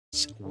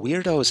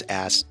Weirdos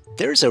ask,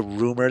 there's a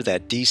rumor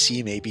that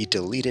DC may be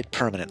deleted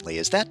permanently.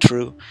 Is that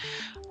true?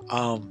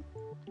 Um,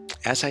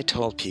 as I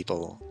told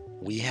people,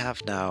 we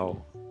have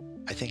now,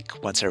 I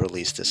think once I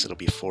release this, it'll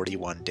be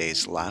 41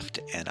 days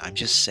left. And I'm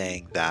just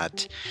saying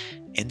that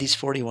in these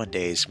 41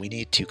 days, we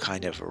need to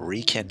kind of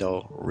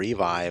rekindle,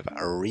 revive,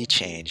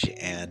 rechange,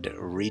 and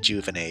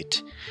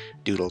rejuvenate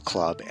Doodle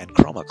Club and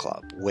Chroma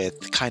Club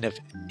with kind of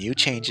new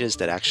changes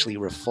that actually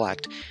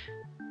reflect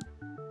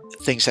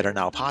things that are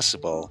now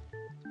possible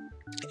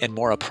and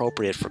more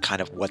appropriate for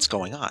kind of what's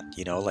going on.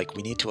 Like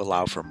we need to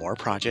allow for more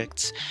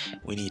projects.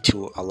 We need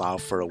to allow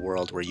for a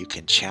world where you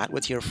can chat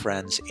with your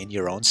friends in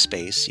your own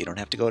space. You don't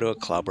have to go to a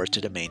club or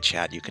to the main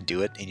chat. You can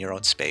do it in your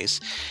own space.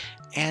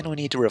 And we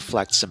need to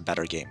reflect some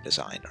better game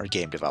design or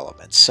game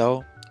development.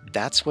 So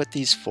that's what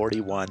these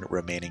 41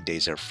 remaining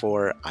days are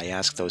for. I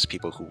ask those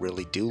people who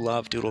really do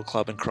love Doodle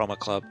Club and Chroma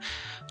Club,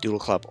 Doodle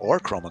Club or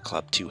Chroma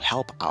Club, to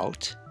help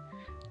out,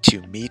 to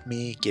meet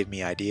me, give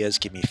me ideas,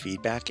 give me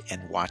feedback,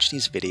 and watch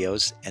these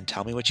videos and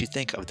tell me what you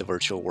think of the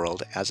virtual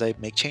world as I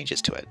make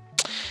changes to it.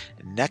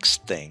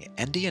 Next thing,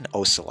 Andy and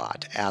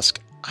Ocelot ask,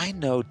 I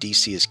know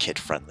DC is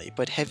kid-friendly,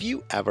 but have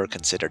you ever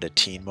considered a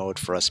teen mode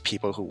for us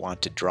people who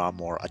want to draw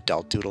more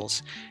adult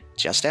doodles?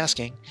 Just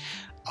asking.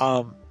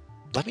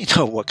 Let me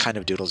know what kind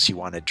of doodles you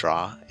want to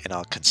draw, and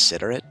I'll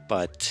consider it,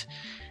 but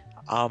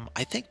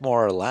I think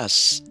more or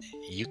less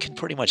you can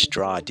pretty much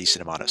draw a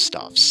decent amount of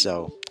stuff,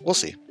 so we'll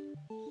see.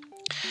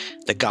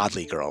 The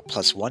Godly Girl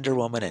plus Wonder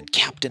Woman and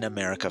Captain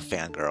America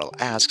Fangirl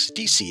asks,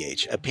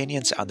 DCH,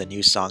 opinions on the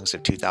new songs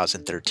of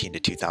 2013 to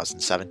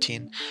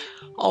 2017?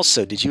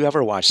 Also, did you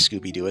ever watch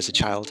Scooby-Doo as a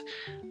child?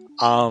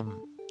 I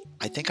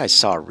think I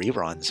saw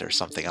reruns or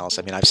something else.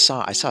 I mean, I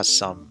saw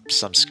some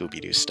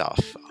Scooby-Doo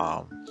stuff,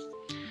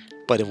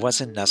 but it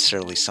wasn't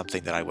necessarily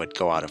something that I would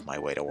go out of my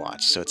way to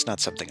watch. So it's not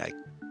something I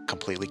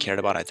completely cared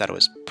about. I thought it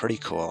was pretty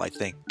cool. I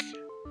think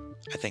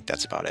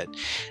that's about it.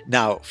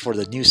 Now, for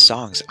the new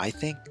songs, I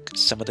think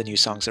some of the new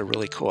songs are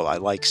really cool. I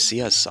like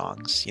Sia's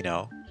songs,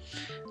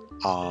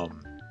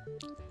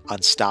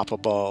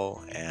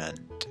 Unstoppable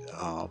and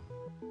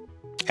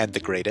The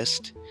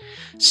Greatest.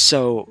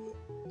 So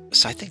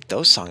I think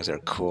those songs are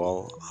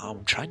cool.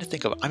 I'm trying to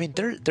think of, I mean,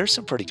 there's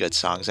some pretty good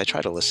songs. I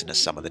try to listen to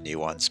some of the new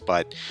ones,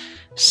 but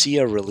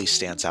Sia really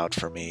stands out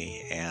for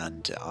me.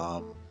 And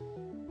I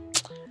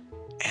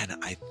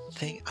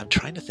think I'm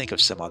trying to think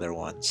of some other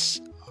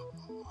ones.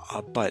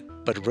 But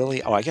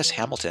really, I guess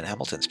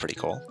Hamilton's pretty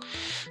cool.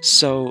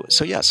 So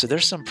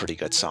there's some pretty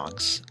good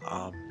songs.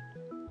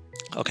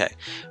 Okay,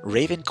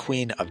 Raven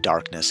Queen of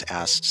Darkness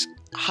asks,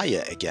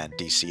 hiya again,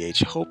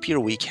 DCH. Hope your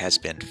week has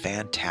been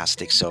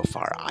fantastic so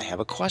far. I have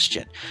a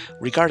question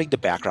regarding the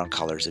background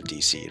colors of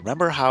DC.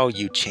 Remember how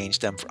you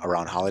changed them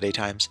around holiday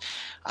times?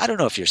 I don't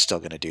know if you're still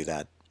going to do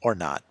that or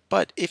not,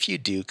 but if you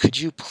do, could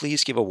you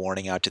please give a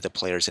warning out to the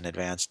players in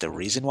advance? The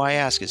reason why I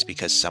ask is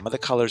because some of the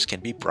colors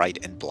can be bright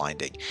and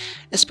blinding,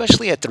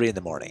 especially at 3 in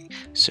the morning.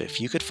 So if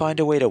you could find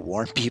a way to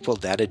warn people,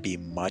 that'd be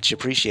much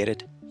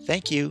appreciated.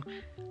 Thank you.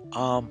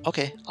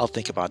 Okay, I'll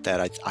think about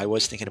that. I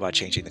was thinking about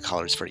changing the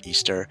colors for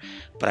Easter,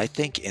 but I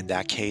think in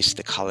that case,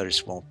 the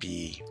colors won't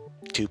be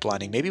too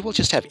blinding. Maybe we'll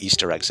just have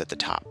Easter eggs at the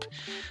top.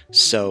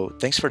 So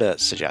thanks for the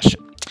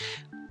suggestion.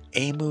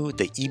 Amu,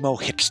 the emo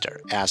hipster,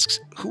 asks,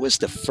 who was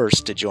the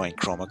first to join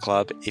Chroma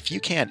Club? If you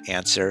can't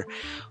answer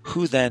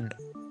who, then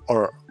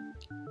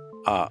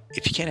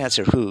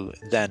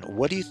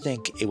what do you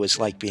think it was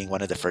like being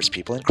one of the first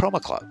people in Chroma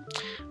Club?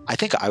 I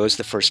think I was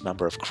the first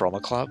member of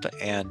Chroma Club,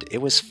 and it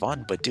was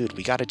fun, but dude,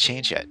 we got to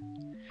change it.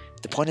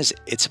 The point is,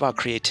 it's about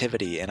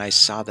creativity, and I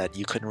saw that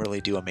you couldn't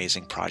really do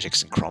amazing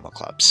projects in Chroma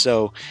Club.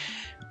 So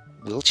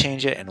we'll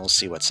change it, and we'll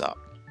see what's up.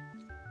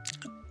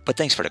 But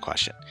thanks for the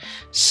question.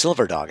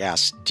 Silver Dog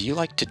asks, do you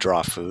like to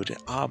draw food?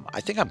 I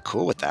think I'm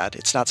cool with that.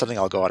 It's not something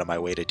I'll go out of my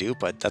way to do,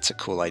 but that's a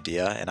cool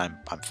idea, and I'm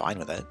fine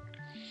with it.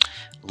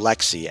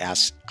 Lexi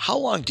asks, how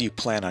long do you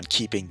plan on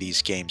keeping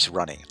these games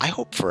running? I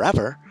hope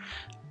forever.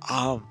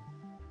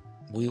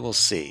 We will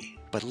see.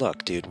 But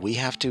look, dude, we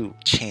have to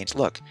change.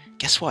 Look,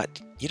 guess what?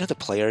 The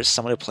players,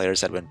 some of the players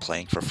that have been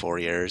playing for 4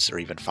 years or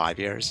even 5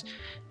 years,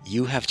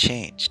 you have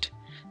changed.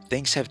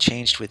 Things have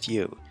changed with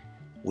you.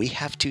 We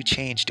have to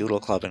change Doodle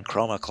Club and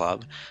Chroma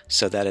Club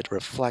so that it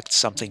reflects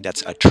something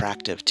that's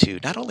attractive to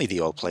not only the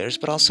old players,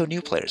 but also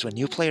new players. When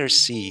new players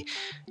see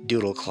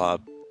Doodle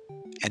Club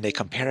and they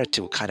compare it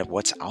to kind of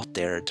what's out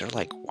there, they're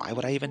like, why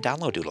would I even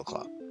download Doodle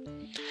Club?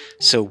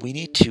 So we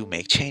need to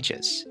make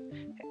changes.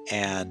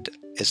 And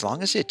as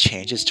long as it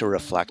changes to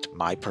reflect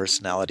my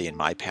personality and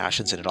my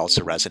passions, and it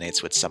also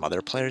resonates with some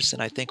other players, then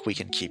I think we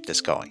can keep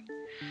this going.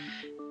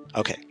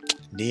 Okay,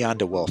 Neon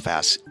the Wolf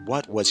asks,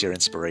 what was your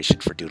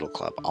inspiration for Doodle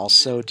Club?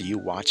 Also, do you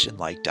watch and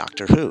like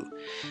Doctor Who?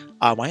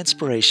 My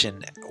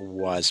inspiration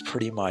was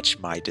pretty much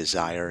my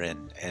desire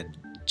and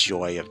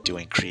joy of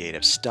doing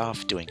creative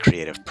stuff, doing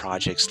creative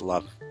projects,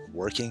 love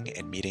working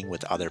and meeting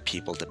with other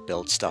people to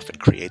build stuff and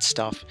create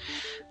stuff.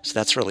 So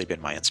that's really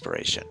been my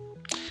inspiration.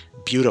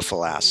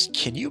 Beautiful asks,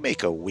 can you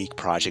make a week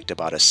project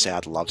about a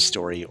sad love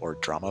story or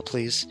drama,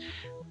 please?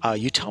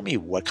 You tell me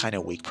what kind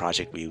of week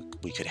project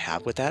we could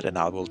have with that, and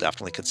I will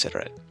definitely consider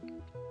it.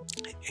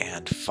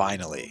 And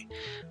finally,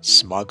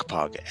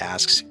 Smugpug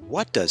asks,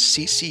 what does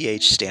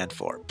CCH stand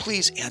for?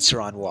 Please answer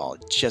on wall.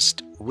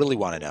 Just really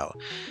want to know.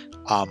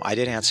 I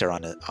did answer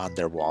on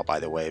their wall, by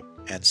the way.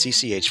 And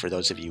CCH, for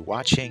those of you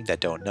watching that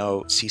don't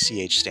know,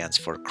 CCH stands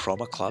for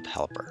Chroma Club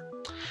Helper.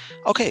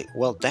 Okay,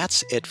 well,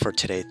 that's it for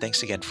today.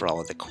 Thanks again for all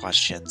of the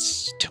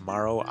questions.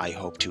 Tomorrow, I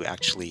hope to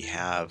actually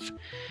have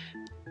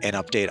an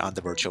update on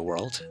the virtual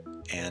world,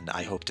 and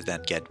I hope to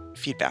then get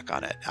feedback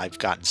on it. I've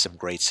gotten some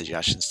great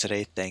suggestions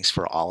today. Thanks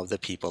for all of the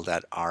people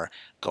that are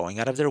going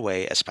out of their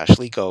way,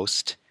 especially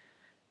Ghost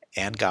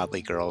and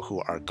Godly Girl,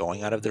 who are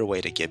going out of their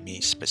way to give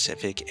me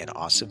specific and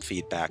awesome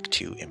feedback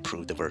to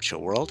improve the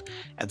virtual world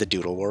and the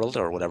doodle world,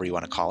 or whatever you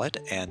want to call it,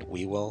 and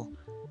we will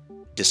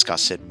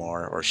discuss it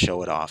more or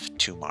show it off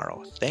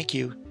tomorrow. Thank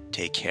you,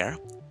 take care,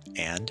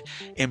 and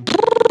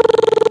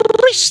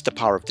embrace the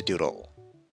power of the doodle.